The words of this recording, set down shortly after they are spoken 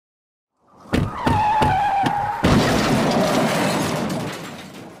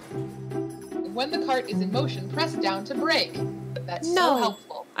When the cart is in motion, press down to brake. That's so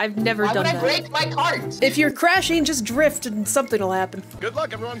helpful. I've never done that. Why would I break my cart? If you're crashing, just drift and something will happen. Good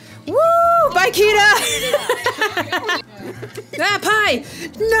luck, everyone. Woo! Bye, Kita! Ah, pie!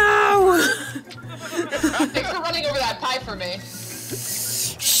 No! Thanks for running over that pie for me.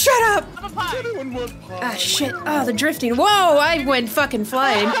 Shut up! Ah, shit. Oh, the drifting. Whoa, I went fucking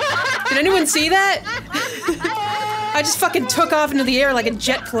flying. Did anyone see that? I just fucking took off into the air like a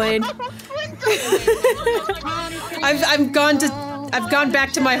jet plane. I've gone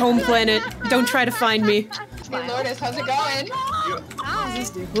back to my home planet. Don't try to find me. Hey, Lourdes, how's it going?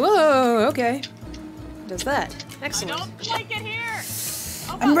 Whoa, okay. Does that. Excellent. I don't like it here.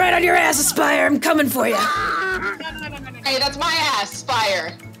 I'm right on your ass, Aspire. I'm coming for you. Hey, that's my ass,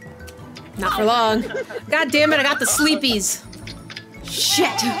 Spire. Not for long. God damn it, I got the sleepies. Shit.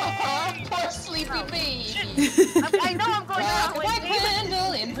 Poor sleepy bee. I know I'm going that way.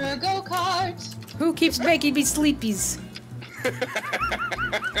 Quindle in her go-kart. Who keeps making me sleepies?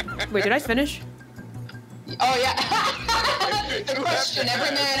 Wait, did I finish? Oh yeah. The question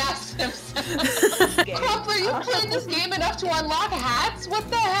every man asks himself. Crumpler, you played this game enough to unlock hats? What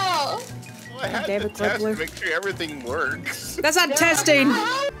the hell? Well, I had to test to make sure everything works. That's not testing.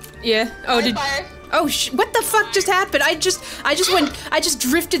 Yeah. Oh, did. Oh, what the fuck just happened? I just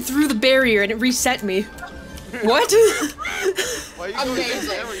drifted through the barrier and it reset me. What? Why, are you going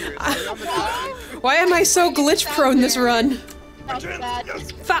why am I so glitch prone this run?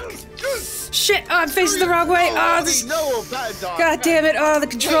 Fuck. Shit, oh, I'm facing the wrong way. Oh, this. God damn it. Oh, the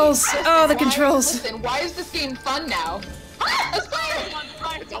controls. Oh, the controls. Listen, why is this game fun now?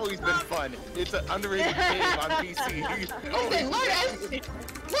 It's always been fun. It's an underrated game on PC. Listen, Lourdes,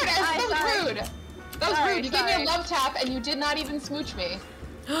 that was rude. That was rude. You gave me a love tap and you did not even smooch me.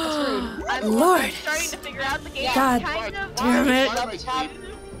 That's rude. Lord. Starting to figure out the game. God damn it.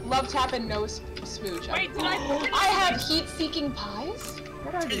 Love tap and no smooch. Wait, did I have heat-seeking pies?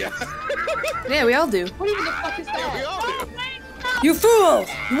 What are these? Yeah, we all do. What even the fuck is that? Yeah, we all do. You fool!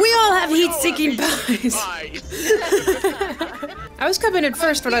 We all have heat-seeking pies. I was coming in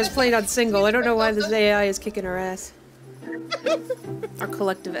first when I was playing on single. I don't know why this AI is kicking our ass. Our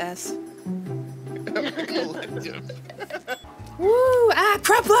collective ass. Collective. Woo! Ah,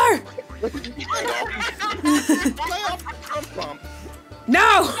 Crumpler!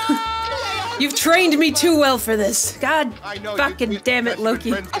 No! You've trained me too well for this. God fucking damn it,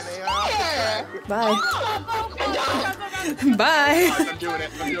 Loki. Bye. Bye. I'm doing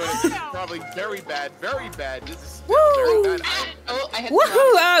it. Probably very bad. Very bad. This is Woo! very bad.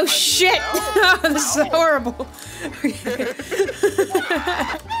 Woohoo! Oh shit! Oh, this is horrible.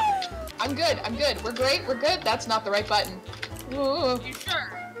 I'm good. We're great. We're good. That's not the right button. Ooh. You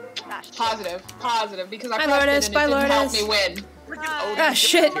sure? Positive, because I Bye, pressed Lourdes. it and Bye, it didn't help Lourdes. me win. Ah,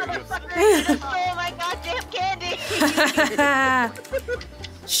 shit. Oh my goddamn candy!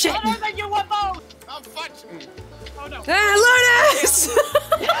 Shit. Other than you UFO! I'm fudging. Oh no. Ah, Lourdes!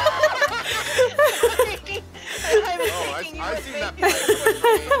 I've seen that.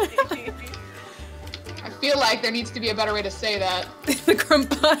 I feel like there needs to be a better way to say that. The crumb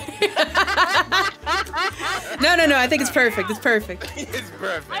pie. No, I think it's perfect. It's perfect. It's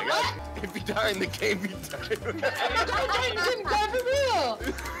perfect. If you die in the game, you die.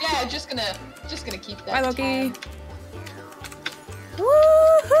 Yeah, just gonna keep that. Bye, Loki.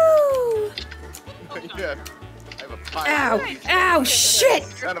 Woohoo! Yeah. I have a pie. Ow! Ow! Shit!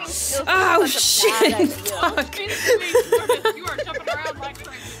 Oh shit! Fuck! You are jumping around like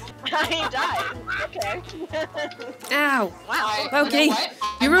crazy. I died. Okay. Ow! Wow. Loki,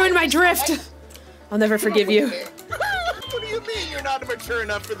 you ruined my drift. I'll never forgive you. What do you mean you're not mature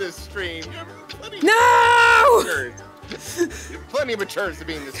enough for this stream? No! You're plenty of matures to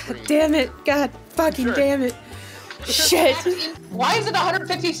be in this stream. Damn it! God fucking damn it! Shit! Why is it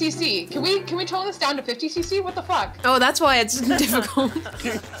 150cc? Can we tone this down to 50cc? What the fuck? Oh, that's why it's difficult.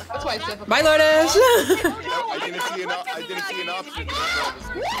 That's why it's difficult. Bye, Lourdes! I didn't see an option.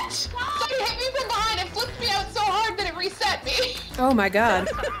 What? Somebody hit me from behind and flipped me out so hard that it reset me. Oh my god.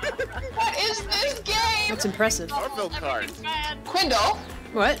 What is this game? That's impressive. Garfield card. Quindle.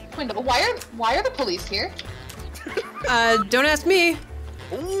 What? Quindle, why are the police here? Don't ask me.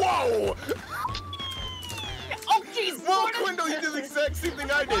 Whoa! Oh jeez! Whoa, Quindle, you did the exact same thing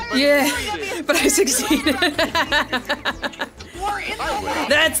I did. But Yeah, you succeeded. but I succeeded.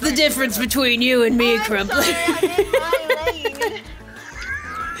 That's the difference between you and me, Crumpler.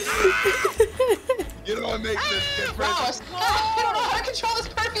 You know what makes this different? Wow, I don't know how to control this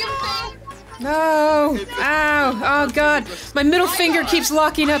perfume thing. No! Ow! Oh god! My middle finger keeps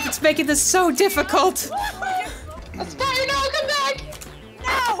locking up. It's making this so difficult. Aspire, no, come back!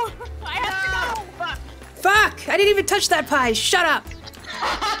 No! I have to go! Fuck! I didn't even touch that pie. Shut up. I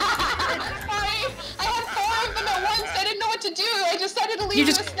had 4 of them at once. I didn't know what to do. I decided to leave You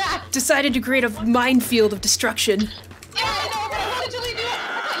you just a snack. decided to create a minefield of destruction. Yeah, I know, but I wanted to leave you.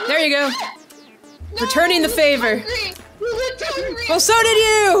 There you go. No, Returning the you favor. looked hungry. You looked hungry. Well, so did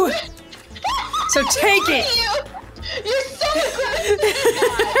you. So take it. You're so aggressive.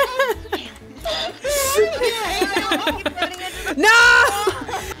 No.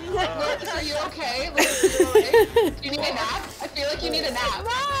 Lourdes, are you okay? Lourdes, are you okay? Do you need a nap? I feel like you need a nap. I'm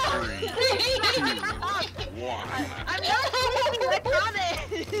not kidding, I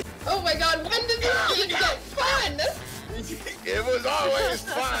promise. Oh my god, when does this game get fun? It was always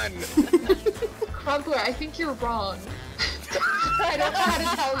fun. Crumpler, I think you're wrong. I don't know how to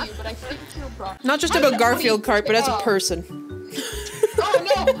tell you, but I think you're wrong. Not just about Garfield Kart, but as a person.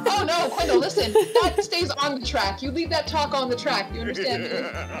 Oh no, Quindle, listen. That stays on the track. You leave that talk on the track. You understand me?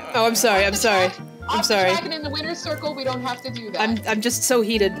 Oh, I'm sorry. I'm sorry. I'm Off sorry. the track and in the winner's circle, we don't have to do that. I'm just so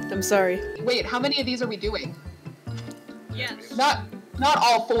heated. I'm sorry. Wait, how many of these are we doing? Yes. Not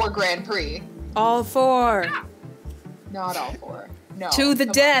all 4 Grand Prix. All 4. Not all 4. No. To the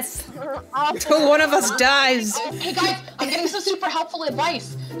come death. Till one of us dies. on. Hey guys, I'm getting some super helpful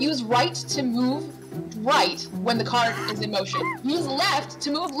advice. Use right to move right when the cart is in motion. Use left to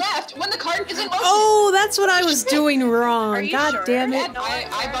move left when the cart is in motion. Oh, that's what I was doing wrong. Are you God sure? damn it.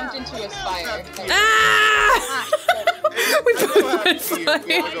 I bumped into a spire. Ah! We both went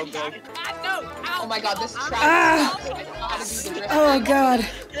flying. Oh my god, this track Ah. sucks. I don't know how to do the drift. Oh god.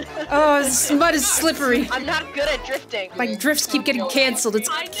 Oh, this mud is slippery. I'm not good at drifting. My drifts keep getting canceled. It's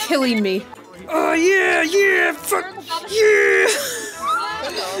killing me. Oh yeah, fuck yeah.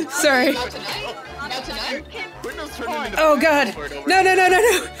 Quindle, Sorry. Not tonight? Not tonight? Windows turned him into Oh god. No.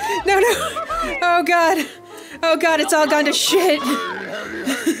 Oh god. Oh god, it's all gone to shit. God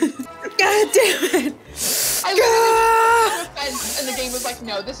damn it. I literally went to a fence and the game was like,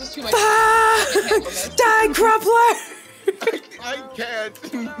 no, this is too much. Ah! Die, Crumpler! I can't.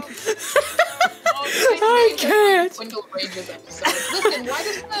 I can't. Quindle rages episode. Listen, why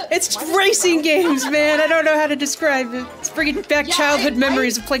does the... It's why does racing the- games, man. I don't know how to describe it. It's bringing back Yeah, childhood I-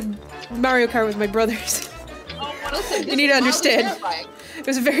 memories of playing Mario Kart with my brothers. Listen, You need to understand. terrifying. It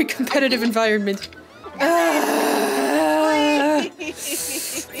was a very competitive environment. Ah.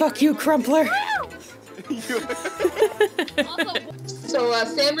 Fuck you, Crumpler. So,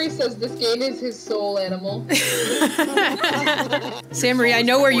 Samry says this game is his soul animal. Samry, I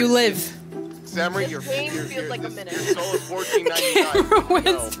know where you live. Samry, your game feels like a minute. Your soul is Camera $14.99.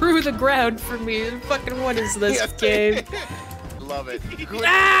 went through the ground for me. Fucking what is this Yes. game? Love it.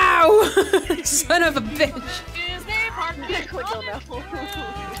 Ow! Son of a bitch. Quindle, no.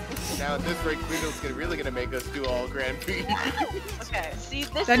 Now at this rate, Quindle's really gonna make us do all Grand Prix. Okay, see,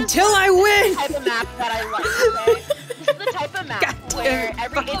 this Until is I the win! type of map that I like, okay? This is the type of map God where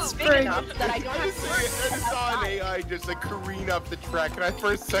damn it, it's big Frank. enough that I don't I have to worry just about saw an size. AI just like careen up the track, and I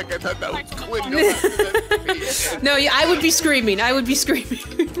for a second thought that was Quindle. No, yeah, I would be screaming. I would be screaming.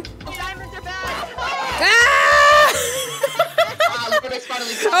 Diamonds are bad. Ah! Lourdes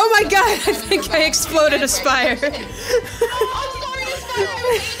finally Oh my god, I think I exploded a spire. I'm sorry, Spire. I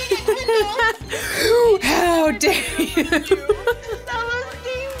was aiming at Quindle. How dare you? That was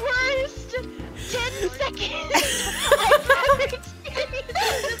the worst 10 seconds I've ever experienced in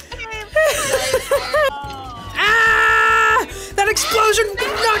this game. Ah! That explosion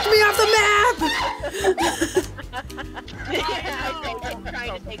knocked me off the map! I'm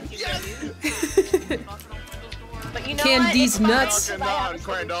trying to take you. But you know Candy's what? nuts. Knocking on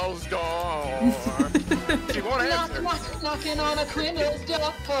Quindle's door. She won't answer. Knocking on a Quindle's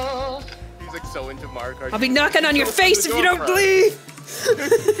door. He's like so into Mario Kart. I'll be knocking on your face if you don't leave!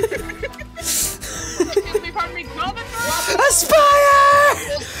 Pardon me, go the A spire!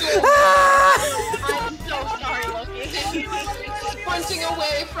 Ah! I'm so sorry, Loki. Sprinting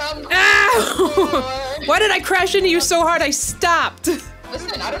away from Ow! Why did I crash into you so hard I stopped?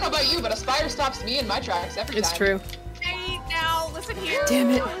 Listen, I don't know about you, but a spire stops me in my tracks every It's time. true. Hey, now, listen here. Damn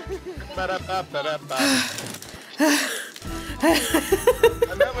it.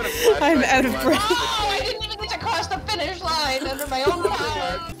 I'm out of breath. Oh, I didn't even get to cross the finish line under my own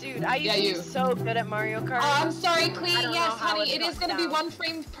power. Dude, I used to be so good at Mario Kart. I'm sorry, Clee. I don't Yes, know how honey, it it is got gonna be down. 1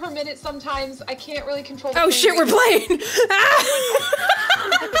 frame per minute sometimes. I can't really control the Oh frame shit, we're rate. playing! Ah!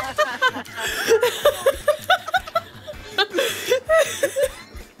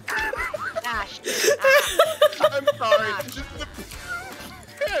 Ash. I'm sorry. Just the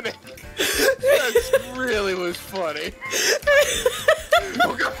panic. That really was funny.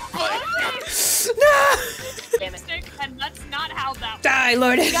 Oh, God. No! And that's not how that Die! die,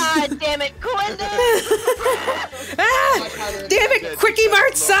 Lourdes. God damn it, Quindle! Ah! Damn it, Quickie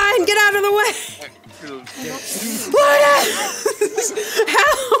Mart sign! Get out of the way! Lourdes!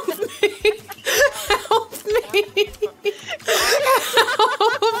 Help me! Help me!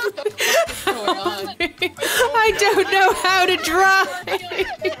 Help me! I don't know how to drive! I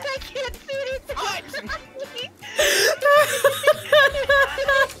can't see anything!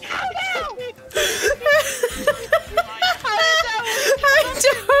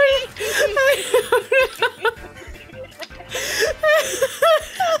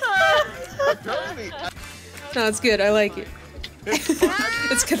 No, it's good. I like it.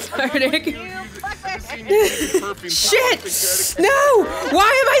 It's cathartic. Shit! No! Why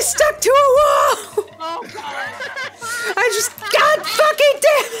am I stuck to a wall? I just... God fucking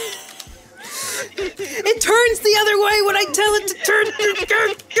damn it! It turns the other way when I tell it to turn.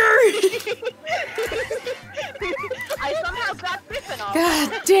 I somehow got Griffin off.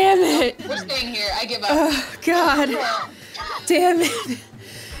 God damn it! We're staying here. I give up. Oh, God. Damn it.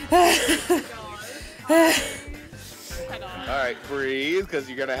 Alright, breathe, because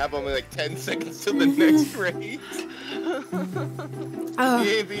you're gonna have only like 10 seconds till the next race. Oh,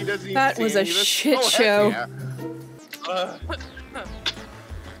 that was a shit show. Yeah.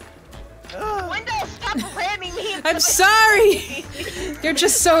 Quindle, stop ramming me! I'm sorry! You're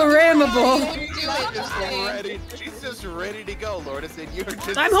just so rammable. She's just ready to go, Lourdes, and you're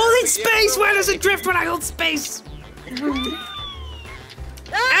just... I'm holding space! Where does it drift when I hold space?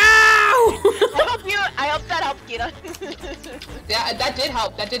 Ow! I hope that helped, Kita. Yeah, that did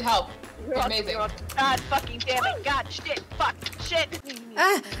help. That did help. Amazing. God fucking damn it. God, shit, fuck, shit.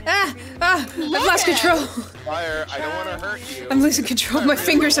 I've lost control. Fire, I don't want to hurt you. I'm losing control. My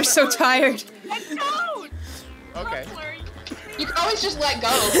fingers are so tired. Okay. You can always just let go.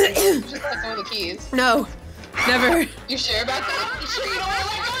 Just let go of the keys. No. Never. You sure about that? You sure you don't want to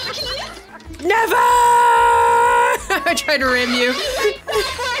let go of the keys? Never! I tried to ram you.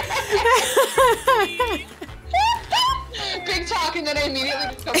 Big talk, and then I immediately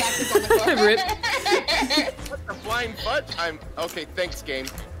just go back to on the floor. Rip. What the flying fudge? Okay, thanks, game.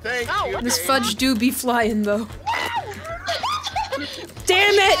 Thank you. This game. fudge do be flying, though.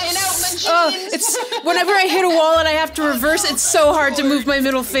 Damn it! Oh, it's whenever I hit a wall and I have to reverse, it's so hard to move my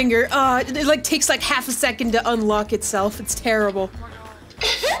middle finger. It like takes like half a second to unlock itself. It's terrible.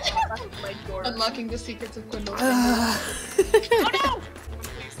 Unlocking the secrets of Quindle. Not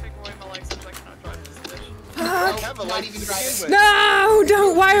even driving. No,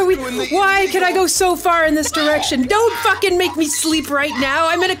 don't. Why can I go so far in this direction? Don't fucking make me sleep right now.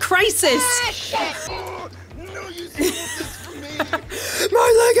 I'm in a crisis. No, you stole this from me. My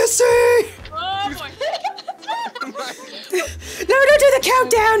legacy. Oh boy. No, don't do the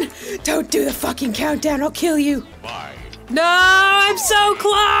countdown. Don't do the fucking countdown. I'll kill you. Bye. No, I'm so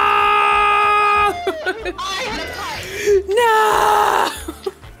close. No.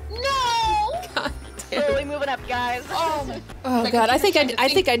 Slowly moving up, guys. Oh god, I think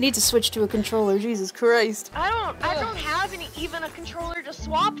I need to switch to a controller. Jesus Christ. I don't have even a controller to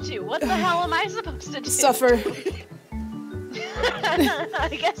swap to. What the hell am I supposed to do? Suffer.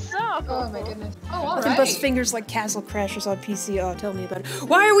 I guess so. Oh my goodness. Oh, I can bust fingers like Castle Crashers on PC. Oh, tell me about it.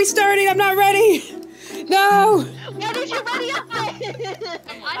 Why are we starting? I'm not ready. No. How did you ready up then?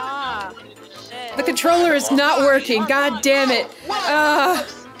 Shit. The controller is not working. God damn it.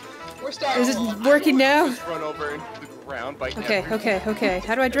 We're starting. Is it working now? Just run over into the ground by Okay.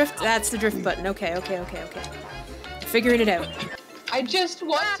 How do I drift? That's the drift button. Okay. Figuring it out. I just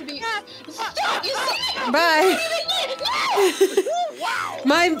want to be. Stop! You see? Bye. Wow.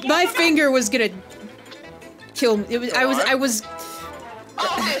 My finger was gonna kill me. I was.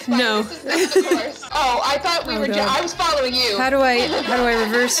 Oh, this fire. No. This is the course. Oh, I thought we were. God. I was following you. How do I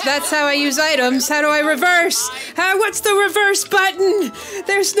reverse? That's how I use items. How do I reverse? What's the reverse button?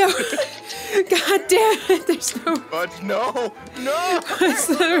 There's no. God damn it! There's no. But no. What's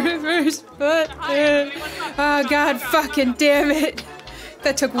the reverse button? Oh god, fucking damn it!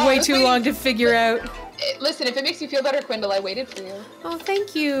 That took way too long to figure out. Listen, if it makes you feel better, Quindle, I waited for you. Oh,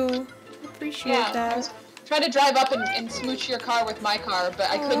 thank you. Appreciate I that. was trying to drive up and smooch your car with my car, but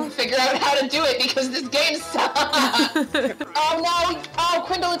I couldn't figure out how to do it because this game sucks. Oh no! Oh,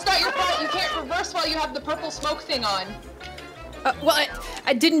 Quindle, it's not your fault. You can't reverse while you have the purple smoke thing on. Well,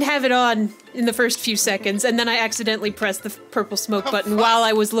 I didn't have it on in the first few seconds, and then I accidentally pressed the purple smoke button while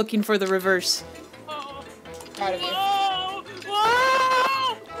I was looking for the reverse. Proud of you.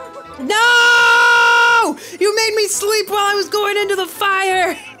 No! You made me sleep while I was going into the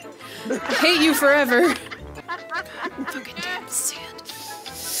fire! I hate you forever. Fucking damn sand.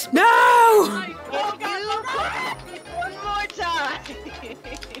 No! One more time.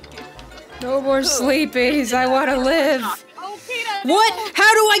 No more sleepies. I want to live. Oh, Peter. What?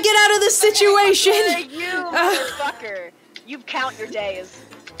 How do I get out of this situation? You motherfucker. You count your days.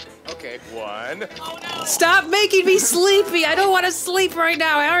 Okay, 1. Oh no. Stop making me sleepy. I don't want to sleep right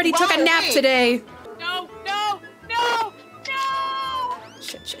now. I already took a nap today. No, no, no, no.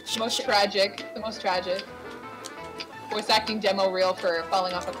 Shit. The most tragic. The most tragic. Voice acting demo reel for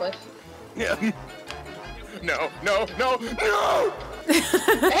falling off a cliff. Yeah. No.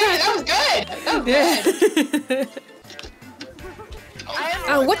 Hey, that was good! That was good!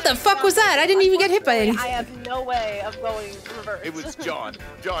 Oh, what the fuck was that? I didn't even get hit by anything. I have no way of going reverse. It was John.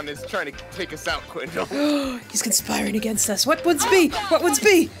 John is trying to take us out, Quindle. He's conspiring against us. What would be? What would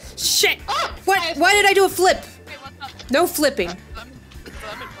be? Shit! What? Why did I do a flip? Okay, what's up? No flipping. Lemon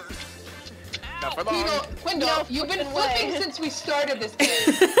first. Not for You long. know, Quindle, you've been fucking flipping way. since we started this game.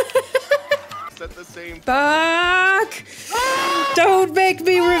 It's at the same. Fuck! Don't make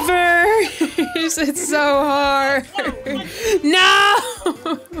me reverse! It's so hard. No!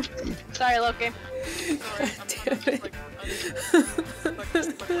 Sorry, Loki. Damn it.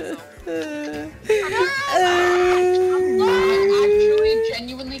 I'm actually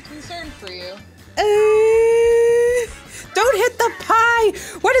genuinely concerned for you. Don't hit the pie!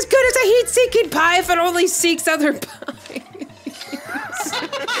 What is good as a heat-seeking pie if it only seeks other pies?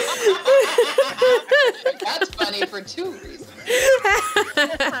 That's funny for 2 reasons.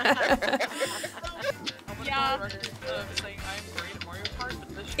 Yeah. Saying I'm great at Mario Kart, but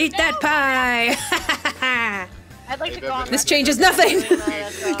this Eat that pie! I'd like to go on This record changes for nothing! doing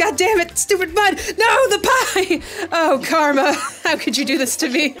that, God damn it, stupid bud! No, the pie! Oh, karma! How could you do this to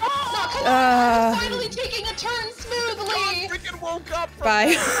me? Finally taking a turn smoothly! Freaking woke up. From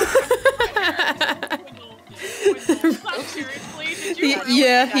Bye. seriously, did you really?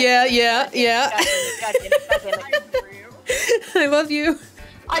 Yeah. God damn it. I love you.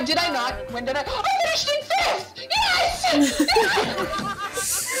 Did I not? When did I? I finished in 5th!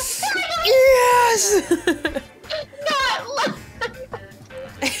 Yes! Yes!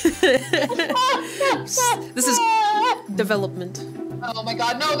 This is development. Oh my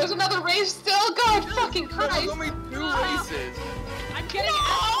god, no, there's another race still! God fucking There's Christ! only 2 races. I'm getting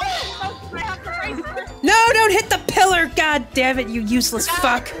out. I have to race first. No, don't hit the pillar! God damn it, you useless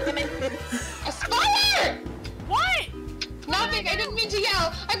fuck! Aspire! What? Nothing, I didn't mean to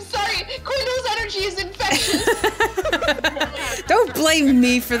yell. I'm sorry, Quindle's energy is infectious. Don't blame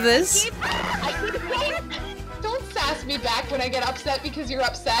me for this. Don't sass me back when I get upset because you're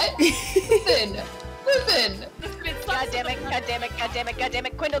upset. Listen. God damn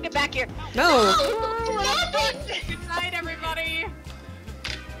it. Quindle, get back here. No. Good night, everybody.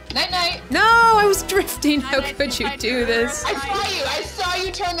 Night. No, I was drifting. How could you do this? I saw you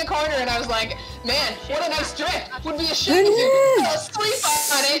turn the corner and I was like, man, what a nice drift. Would be a shame if you fell asleep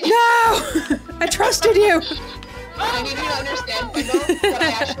on it. No! I trusted you. I need you to understand, Quindle, that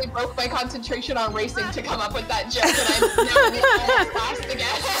I actually broke my concentration on racing to come up with that joke and I'm now almost lost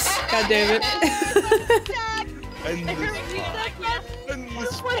again. God damn it. And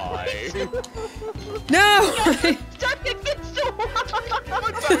this pie. No! Stuck against the wall.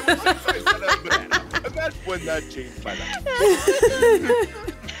 And that's when that changed my life.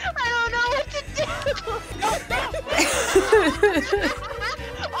 I don't know what to do.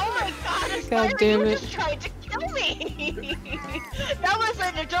 Oh my god, God damn you it. just tried to kill me. That was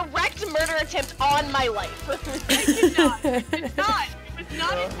a direct murder attempt on my life. It's not. It was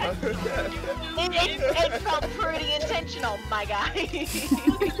not intentional. It felt pretty intentional, my guy.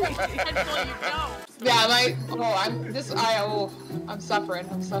 Yeah, I'm suffering.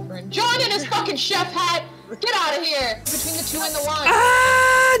 John in his fucking chef hat! Get out of here! Between the 2 and the 1.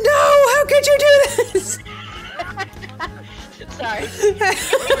 Ah, no! How could you do this? Sorry.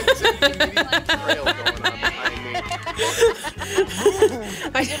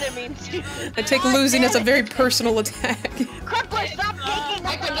 I didn't mean to. I take losing as a very personal attack. Crumpler, stop taking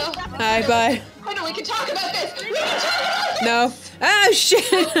Hi, Quindle. Hi, bye. Quindle, we can talk about this! We can talk about this! No. Ah,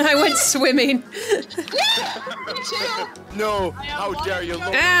 shit! I went swimming. Me too! No, how dare you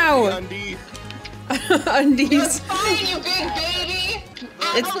look Ow. at me, Undies. It's fine, you big baby!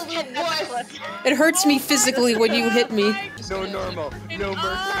 Absolute wuss! It hurts me physically when you hit me. No normal, no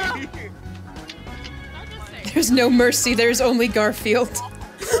mercy. There's no mercy, there's only Garfield.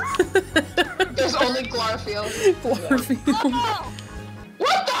 There's only Glarfield. Garfield.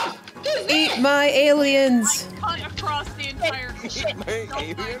 What the f is Eat my aliens. Cut across the entire shit. My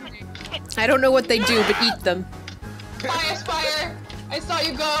alien? I don't know what they do, but eat them. Spire? I saw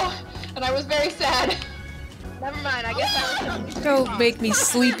you go, and I was very sad. Never mind, I guess I was. Don't make me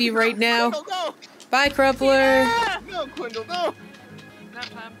sleepy right now. Quindle, no! Bye, Crumpler. No, Quindle, no! Nap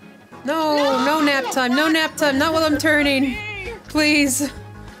time. No, no nap time, no nap time, not while I'm turning. Please.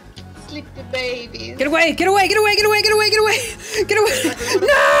 Sleepy babies. Get away, get away, get away, get away, get away, get away! Get away! No!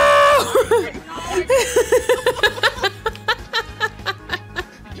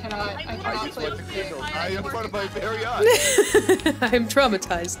 I cannot play this game. I am in front of my very eyes. I'm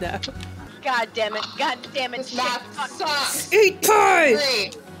traumatized now. God damn it. God damn it. This map sucks. Eat pie!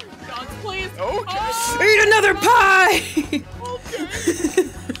 3. God, please. Okay. Eat another pie!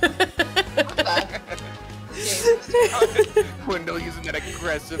 Quindle using that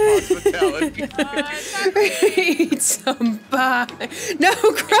aggressive hospitality. Eat some pie. No,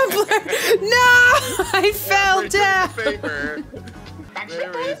 Crumpler! No! I fell down! Favor.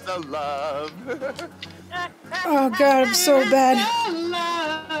 There is a love. Oh god, I'm so bad.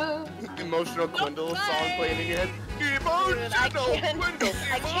 Emotional Quindle song playing in your head. Emotional Quindle.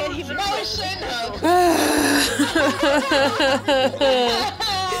 I can't even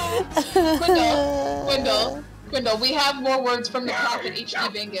Quindle, we have more words from the prophet H.D.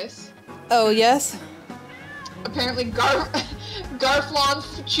 Bingus. Oh, yes? Apparently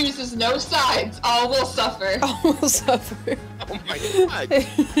Garflon chooses no sides. All will suffer. All will suffer. Oh my god.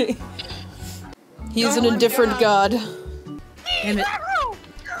 He is an indifferent god. Damn it.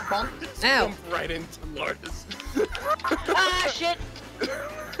 Bonk. Ow. Jump right into Lourdes. Ah, shit.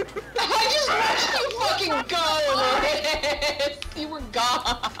 I just watched you fucking go, Lourdes. You were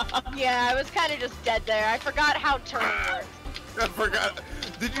gone. Yeah, I was kind of just dead there. I forgot how turning works. I forgot.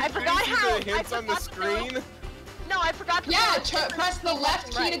 Did you I forgot see how- the hints I on the forgot to screen? No, I forgot to Yeah, know. press the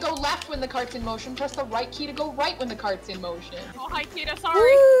left key to go left when the cart's in motion. Press the right key to go right when the cart's in motion. Oh, hi, Kita,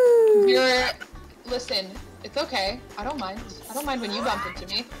 sorry. Listen, it's okay. I don't mind. I don't mind when you bump into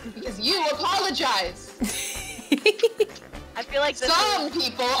me because you apologize. I feel like this Some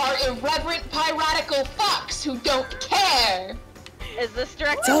people are irreverent, piratical fucks who don't care. is this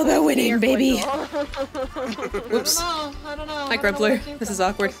direct. It's all about winning, baby. Whoops. I don't know. Hi, Crumpler. This is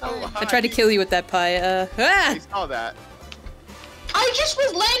awkward. I tried to kill you with that pie. I saw that. I just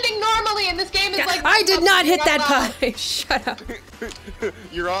was landing normally, and this game is like. I did not hit that pie. Shut up.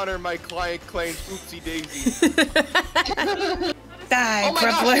 Your Honor, my client claims oopsie daisy. Die, Oh my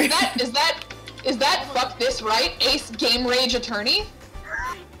Crumpler. gosh! Is that fuck this right? Ace Game Rage Attorney?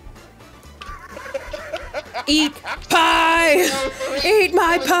 Eat pie! Eat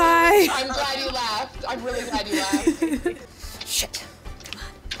my pie! I'm glad you laughed. I'm really glad you laughed. Shit.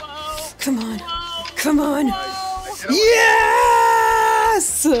 Whoa. Come on. Whoa. Come on. Whoa.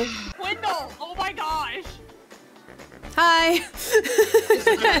 Yes! Quindle. Oh my gosh. Hi.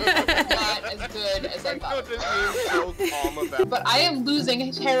 Not as good as I thought. So calm about. But I am losing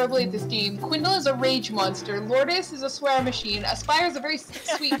terribly at this game. Quindle is a rage monster. Lourdes is a swear machine. Aspire is a very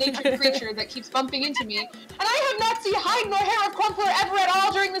sweet-natured creature that keeps bumping into me. And I have not seen hide nor hair of Crumpler ever at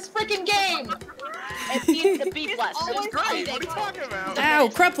all during this freaking game. It needs to be blessed. It's great. What are you talking about? Ow,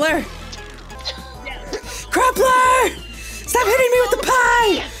 Crumpler! Yes. Crumpler! Stop hitting me with the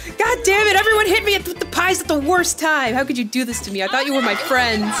pie! God damn it, everyone hit me with the pies at the worst time! How could you do this to me? I thought you were my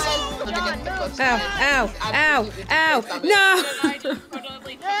friends. Ow, ow, ow, ow, no! I didn't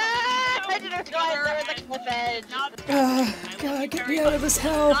realize there was a cliff edge. Oh, God, get me out of this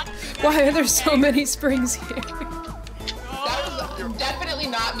hell. Why are there so many springs here? That was definitely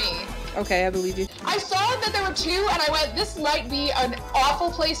not me. Okay, I believe you. I saw that there were 2, and I went, this might be an awful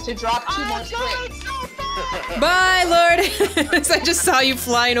place to drop 2 more springs. Bye, Lord! I just saw you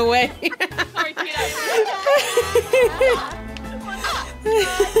flying away. Sorry, Kita.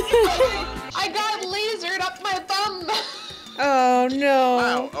 I got lasered up my bum. Oh, no.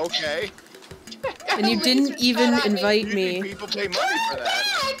 Wow, okay. And you didn't even invite You me. think people pay money for that?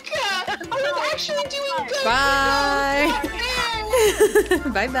 I was actually doing good. Bye.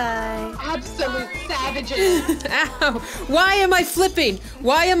 Bye-bye. Absolute savages. Ow! Why am I flipping?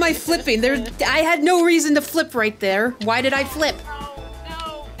 Why am I flipping? I had no reason to flip right there. Why did I flip? No,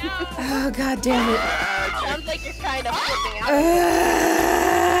 no, no. Oh, God damn it. Sounds like you're kind of flipping out.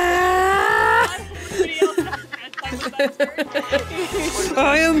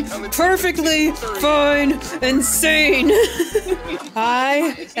 I am perfectly fine and sane.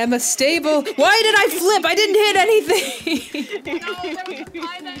 I am a stable. Why did I flip? I didn't hit anything.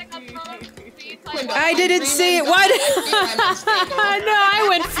 I didn't see it. Why did No, I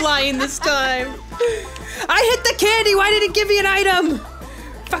went flying this time. I hit the candy. Why did it give me an item?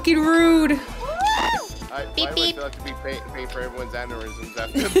 Fucking rude. Why do I feel like to be paying for everyone's aneurysms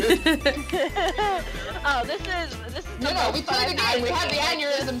after this? Oh, this is No, we play the game. We have the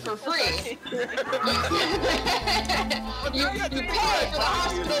aneurysm for free. you pay for the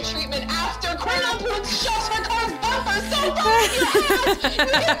hospital treatment after Quindlepoons shoves her car's bumper was so fun! You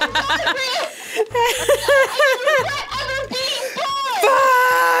regret ever being born!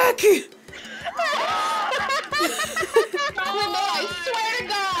 Fuck! Quindle, I swear to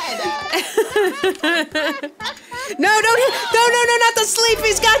God! No, don't hit! No, not the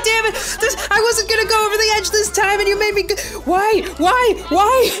sleepies! God damn it! I wasn't gonna go over the edge this time, and you made me. Why?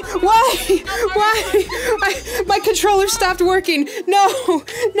 My controller stopped working. No,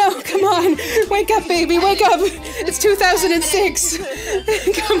 come on! Wake up, baby! Wake up! It's 2006.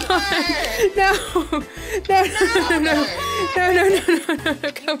 Come on! No!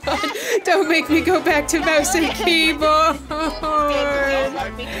 Come on! Don't make me go back to mouse and keyboard.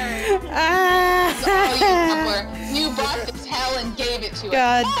 You bought this hell and gave it to us.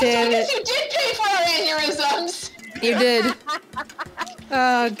 God damn so I it. guess you did pay for our aneurysms. You did.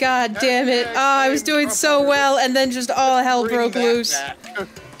 Oh, god damn it. Oh, I was doing so well, and then just all hell broke loose. Guys,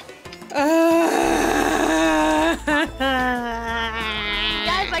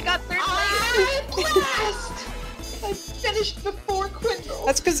 I got third place. I finished before Quindle.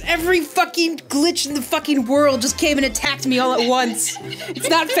 That's because every fucking glitch in the fucking world just came and attacked me all at once. It's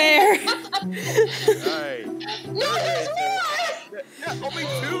not fair. Alright. No, there's more! Yeah, only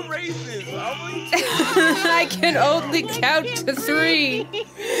 2 races. Only 2. I can only count to 3.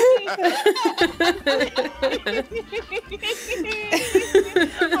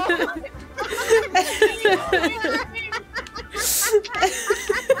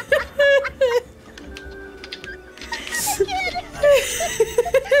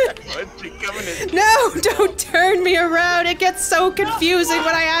 No, don't turn me around. It gets so confusing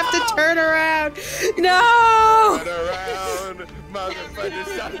when I have to turn around. No! Turn around. Motherfucker,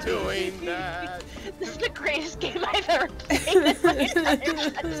 stop doing that. This is the greatest game I've ever played in my entire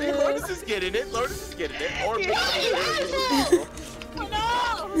life. Lourdes is getting it. Lourdes is getting it. Or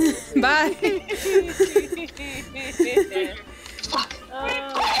No! Bye. Fuck.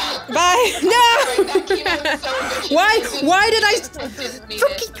 Bye. No! That came out so good. Why did I Didn't need it.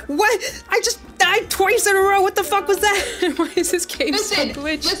 fucking what? I just died twice in a row. What the fuck was that? Why is this game so Listen,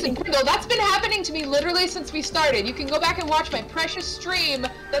 glitchy? Quindle, that's been happening to me literally since we started. You can go back and watch my precious stream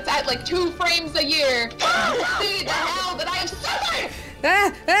that's at like 2 frames a year. See the hell that I have suffered!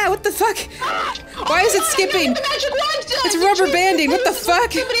 What the fuck? Why is it skipping? The magic wand still. It's rubber banding. What the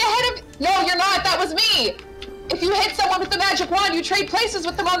fuck? Somebody ahead of. No, you're not. That was me. If you hit someone with the magic wand, you trade places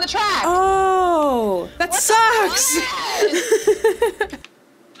with them on the track. Oh, that sucks.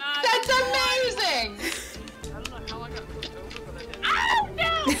 That's amazing. I don't know how I got pushed over, but I did.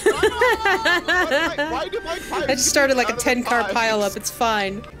 Why did my pipe I just started like a out of the 10-car pipe? pile up. It's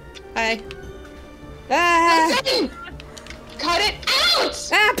fine. Hi. Listen. Cut it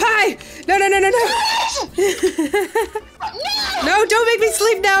out. Pie! No. No. No, don't make me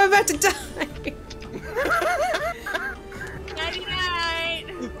sleep now. I'm about to die. Nighty-night.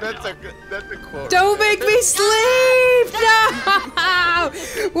 That's a quote. Don't make me sleep! No!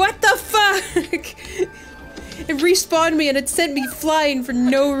 What the fuck? It respawned me and it sent me flying for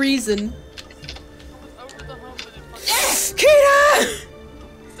no reason. Over the hump and it Yes. Kita!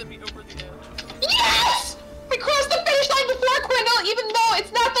 sent me over the edge. Yes. I crossed the finish line before Quindle, even though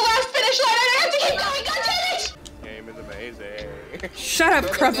it's not the last finish line. I have to keep going. God damn it! Game is amazing. Shut up,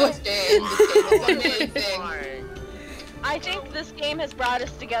 Crumpler. This game is amazing. I think this game has brought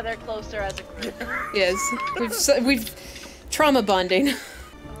us together closer as a group. Yes, we've trauma bonding.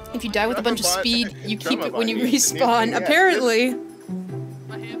 If you die with a bunch of speed, you keep it when you respawn. Apparently,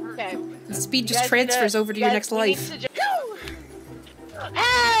 My hand hurts. Okay. the speed just transfers over to your next life. Hell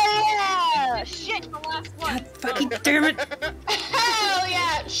yeah! Shit! The last one. God fucking damn it! Hell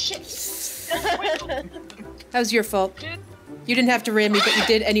yeah! Shit. That was your fault. You didn't have to ram me, but you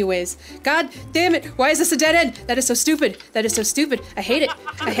did anyways. God damn it! Why is this a dead end? That is so stupid. That is so stupid. I hate it.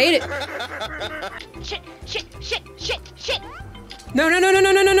 I hate it. Shit! No.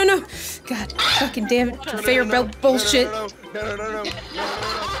 God fucking damn it. Conveyor belt bullshit.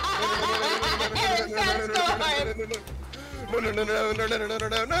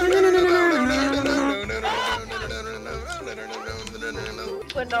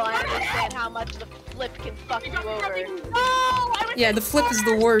 Quindle, I understand how much the flip can fuck you over. Yeah, the flip is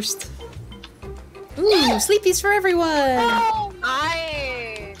the worst. Ooh, sleepies for everyone!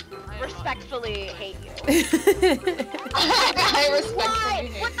 I respectfully hate you. I respectfully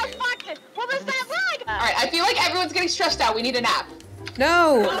hate What the you. fuck? What was that lag? Alright, I feel like everyone's getting stressed out. We need a nap.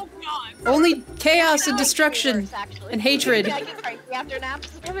 No! Oh god. Only chaos and That was destruction worse, actually. and hatred. Yeah, I get crazy after naps.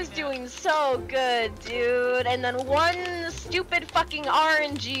 I was doing so good, dude. And then one stupid fucking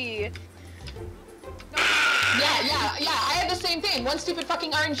RNG. Yeah. I had the same thing. One stupid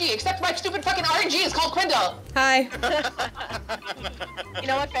fucking RNG. Except my stupid fucking RNG is called Quindle. Hi. You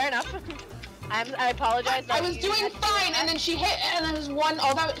know what? Fair enough. I apologize. I was doing fine, and then she hit, and then there's one.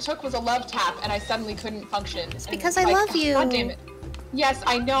 All that it took was a love tap, and I suddenly couldn't function. It's because I love you. God damn it. Yes,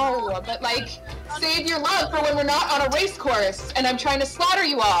 I know, but like, save your love for when we're not on a race course, and I'm trying to slaughter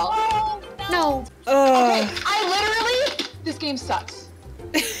you all. Oh, No. Okay, I literally. This game sucks.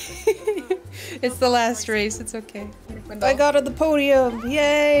 It's the last race. It's okay. I got on the podium.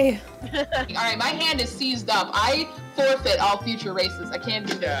 Yay! Alright, my hand is seized up. I forfeit all future races. I can't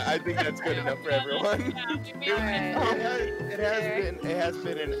do this. Yeah, I think that's good enough for everyone. It has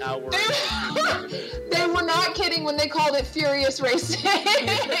been an hour. They were not kidding when they called it Furious Racing.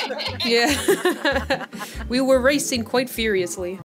 Yeah. We were racing quite furiously.